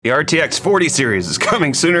The RTX 40 series is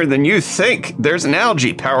coming sooner than you think. There's an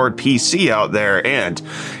Algae-powered PC out there, and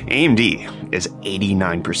AMD is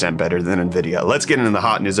 89% better than NVIDIA. Let's get into the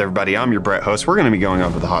hot news, everybody. I'm your Brett host. We're going to be going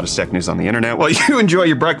over the hottest tech news on the internet while you enjoy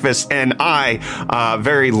your breakfast, and I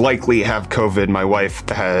very likely have COVID. My wife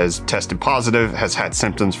has tested positive, has had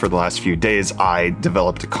symptoms for the last few days. I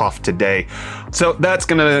developed a cough today. So that's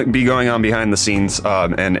going to be going on behind the scenes,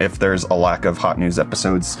 and if there's a lack of hot news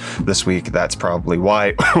episodes this week, that's probably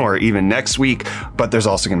why, or even next week. But there's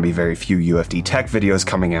also going to be very few UFD tech videos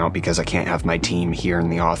coming out because I can't have my team here in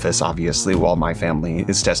the office, obviously, while my family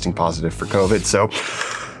is testing positive for COVID. So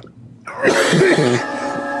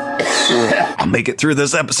I'll make it through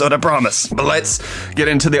this episode, I promise. But let's get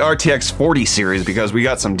into the RTX 40 series because we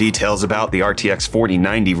got some details about the RTX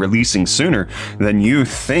 4090 releasing sooner than you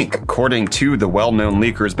think. According to the well-known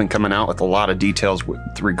leaker who's been coming out with a lot of details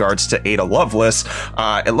with regards to Ada Lovelace,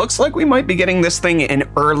 it looks like we might be getting this thing in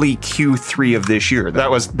early Q3 of this year.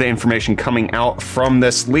 That was the information coming out from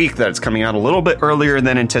this leak, that it's coming out a little bit earlier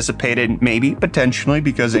than anticipated, maybe, potentially,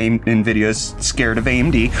 because NVIDIA's scared of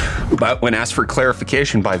AMD. But when asked for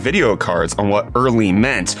clarification by video cards on what early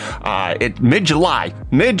meant, mid-July,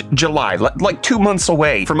 like 2 months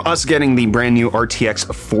away from us getting the brand new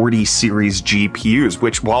RTX 40 series GPUs,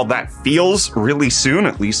 which while that feels really soon,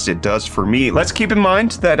 at least it does for me, let's keep in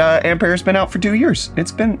mind that Ampere's been out for 2 years.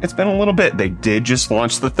 It's been a little bit. They did just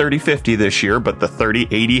launch the 3050 this year, but the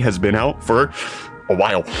 3080 has been out for a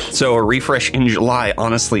while. So a refresh in July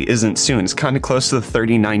honestly isn't soon. It's kind of close to the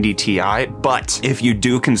 3090 Ti, but if you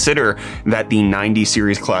do consider that the 90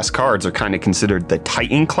 series class cards are kind of considered the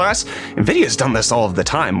Titan class, NVIDIA's done this all of the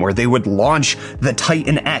time, where they would launch the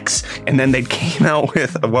Titan X and then they came out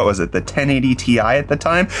with, what was it, the 1080 Ti at the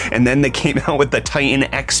time, and then they came out with the Titan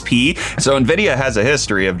XP. So NVIDIA has a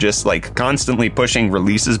history of just like constantly pushing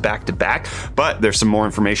releases back to back, but there's some more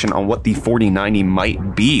information on what the 4090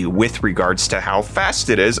 might be with regards to how fast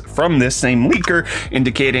it is from this same leaker,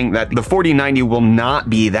 indicating that the 4090 will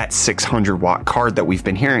not be that 600 watt card that we've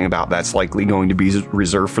been hearing about. That's likely going to be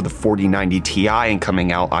reserved for the 4090 Ti and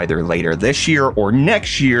coming out either later this year or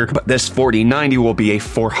next year. But this 4090 will be a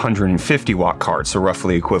 450 watt card, so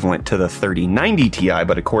roughly equivalent to the 3090 Ti,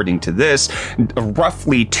 but according to this,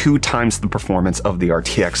 roughly 2 times the performance of the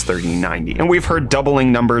RTX 3090. And we've heard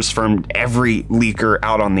doubling numbers from every leaker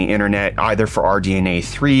out on the internet, either for RDNA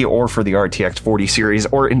 3 or for the RTX 40 series,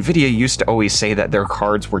 or NVIDIA used to always say that their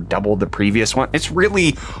cards were double the previous one. It's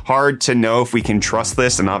really hard to know if we can trust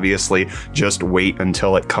this, and obviously just wait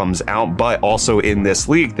until it comes out. But also in this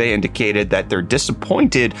leak, they indicated that they're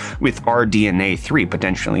disappointed with RDNA 3,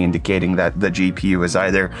 potentially indicating that the GPU is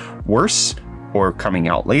either worse or coming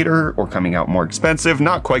out later, or coming out more expensive.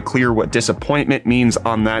 Not quite clear what disappointment means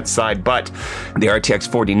on that side, but the RTX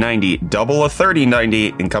 4090, double a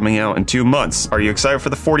 3090 and coming out in 2 months. Are you excited for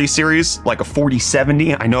the 40 series? Like a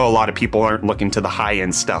 4070? I know a lot of people aren't looking to the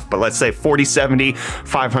high-end stuff, but let's say 4070,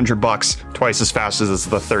 $500, twice as fast as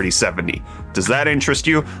the 3070. Does that interest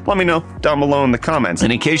you? Let me know down below in the comments.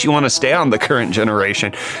 And in case you want to stay on the current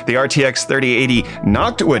generation, the RTX 3080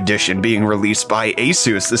 Noctua Edition being released by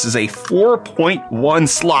Asus. This is a 4.1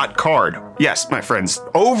 slot card. Yes, my friends,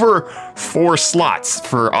 over 4 slots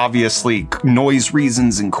for obviously noise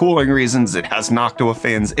reasons and cooling reasons. It has Noctua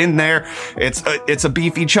fans in there. It's a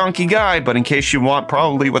beefy, chunky guy, but in case you want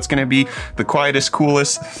probably what's going to be the quietest,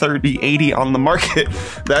 coolest 3080 on the market,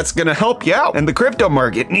 that's going to help you out. And the crypto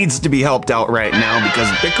market needs to be helped out right now because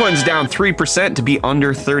Bitcoin's down 3% to be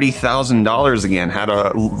under $30,000 again. Had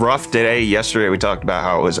a rough day yesterday. We talked about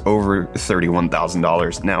how it was over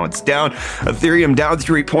 $31,000. Now it's down. Ethereum down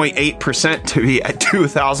 3.8% to be at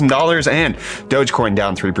 $2,000, and Dogecoin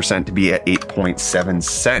down 3% to be at 8.7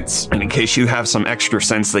 cents. And in case you have some extra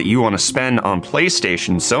cents that you want to spend on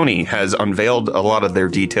PlayStation, Sony has unveiled a lot of their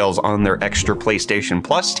details on their extra PlayStation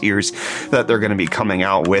Plus tiers that they're going to be coming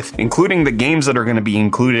out with, including the games that are going to be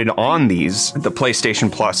included on these, the PlayStation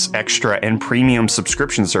Plus Extra and Premium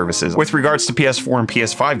subscription services. With regards to PS4 and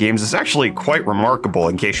PS5 games, it's actually quite remarkable.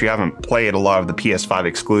 In case you haven't played a lot of the PS5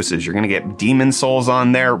 exclusives, you're going to get Demon Souls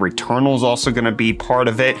on there, Returnal's also going to be part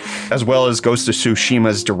of it, as well as Ghost of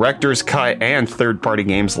Tsushima's Director's Cut and third-party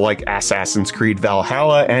games like Assassin's Creed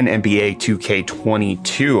Valhalla and NBA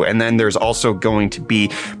 2K22. And then there's also going to be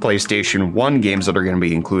PlayStation 1 games that are going to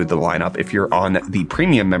be included in the lineup if you're on the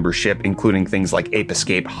premium membership, including things like Ape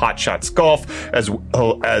Escape, Hot Shots Golf, as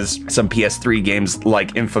well as some PS3 games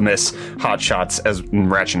like Infamous, Hot Shots, as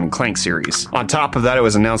Ratchet & Clank series. On top of that, it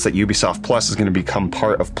was announced that Ubisoft Plus is going to become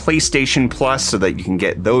part of PlayStation Plus so that you can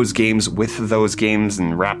get those games games with those games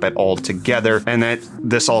and wrap it all together. And that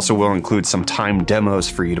this also will include some timed demos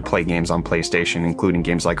for you to play games on PlayStation, including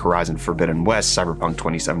games like Horizon Forbidden West, Cyberpunk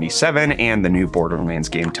 2077, and the new Borderlands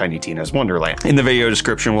game, Tiny Tina's Wonderland. In the video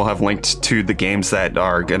description, we'll have linked to the games that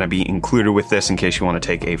are going to be included with this in case you want to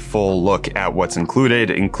take a full look at what's included,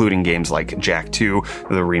 including games like Jak 2,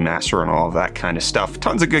 the remaster, and all of that kind of stuff.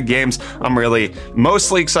 Tons of good games. I'm really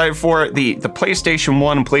mostly excited for it. The PlayStation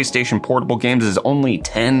 1 and PlayStation Portable games is only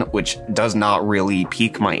 10, which does not really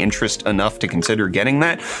pique my interest enough to consider getting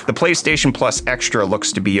that. The PlayStation Plus Extra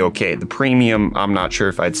looks to be okay. The Premium, I'm not sure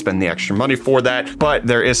if I'd spend the extra money for that, but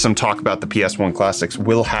there is some talk about the PS1 Classics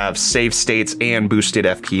will have save states and boosted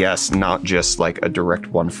FPS, not just like a direct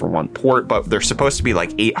one-for-one port, but there's supposed to be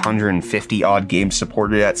like 850 odd games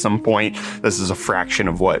supported at some point. This is a fraction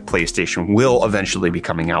of what PlayStation will eventually be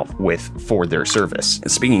coming out with for their service.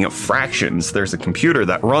 And speaking of fractions, there's a computer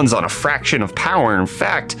that runs on a fraction of power. In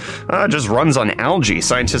fact, just runs on algae.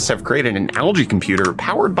 Scientists have created an algae computer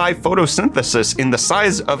powered by photosynthesis in the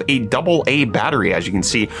size of a AA battery, as you can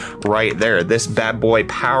see right there. This bad boy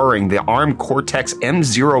powering the ARM Cortex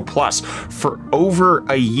M0 Plus for over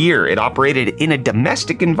a year. It operated in a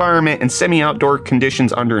domestic environment and semi-outdoor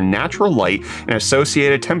conditions under natural light and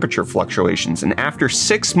associated temperature fluctuations. And after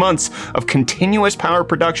 6 months of continuous power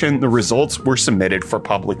production, the results were submitted for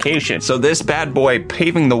publication. So this bad boy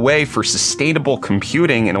paving the way for sustainable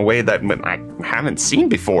computing in a way that I haven't seen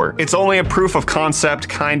before. It's only a proof of concept,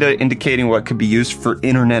 kind of indicating what could be used for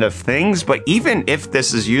Internet of Things. But even if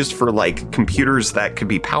this is used for like computers that could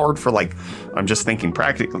be powered for like, I'm just thinking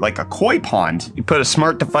practically like a koi pond. You put a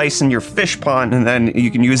smart device in your fish pond and then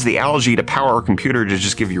you can use the algae to power a computer to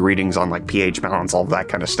just give you readings on like pH balance, all that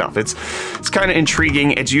kind of stuff. It's kind of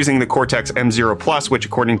intriguing. It's using the Cortex M0 Plus, which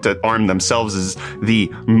according to ARM themselves is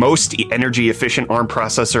the most energy efficient ARM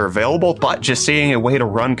processor available, but just seeing a way to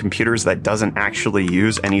run computers that doesn't actually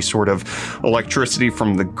use any sort of electricity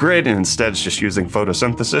from the grid and instead is just using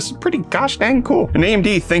photosynthesis is pretty gosh dang cool. And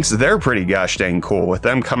AMD thinks they're pretty gosh dang cool with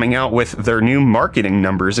them coming out with their new marketing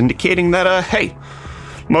numbers indicating that, hey,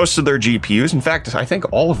 most of their GPUs, in fact, I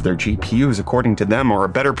think all of their GPUs, according to them, are a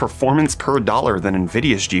better performance per dollar than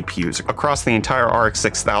NVIDIA's GPUs across the entire RX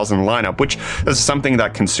 6000 lineup, which is something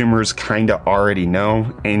that consumers kind of already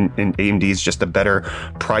know, and AMD is just a better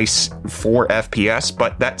price for FPS,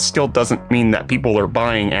 but that still doesn't mean that people are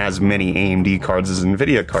buying as many AMD cards as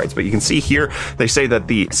NVIDIA cards. But you can see here, they say that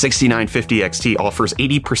the 6950 XT offers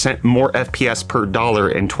 80% more FPS per dollar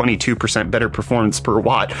and 22% better performance per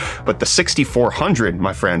watt, but the 6400,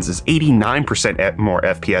 my friends, is 89% more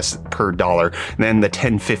FPS per dollar than the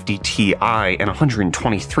 1050 Ti and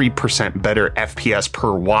 123% better FPS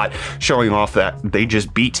per watt, showing off that they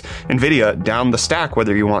just beat NVIDIA down the stack.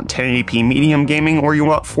 Whether you want 1080p medium gaming or you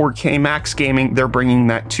want 4K max gaming, they're bringing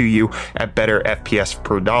that to you at better FPS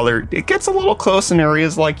per dollar. It gets a little close in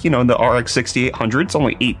areas like, you know, the RX 6800, it's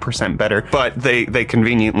only 8% better, but they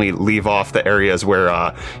conveniently leave off the areas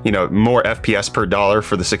where, you know, more FPS per dollar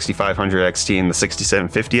for the 6500 XT and the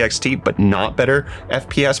 6750 XT, but not better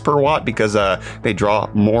FPS per watt because they draw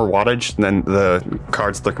more wattage than the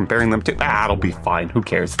cards they're comparing them to. It'll be fine. Who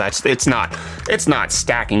cares? It's not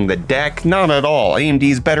stacking the deck. Not at all.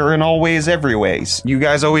 AMD's better in all ways, every ways. You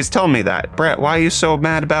guys always tell me that. Brett, why are you so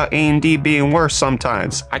mad about AMD being worse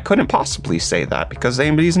sometimes? I couldn't possibly say that because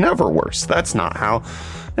AMD's never worse. That's not how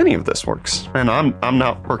any of this works. And I'm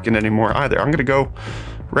not working anymore either. I'm gonna go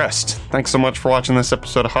rest. Thanks so much for watching this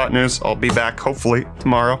episode of Hot News. I'll be back hopefully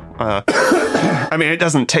tomorrow. I mean, it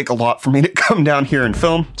doesn't take a lot for me to come down here and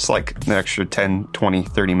film. It's like an extra 10, 20,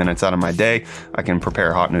 30 minutes out of my day. I can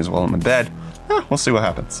prepare Hot News while I'm in bed. We'll see what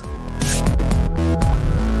happens.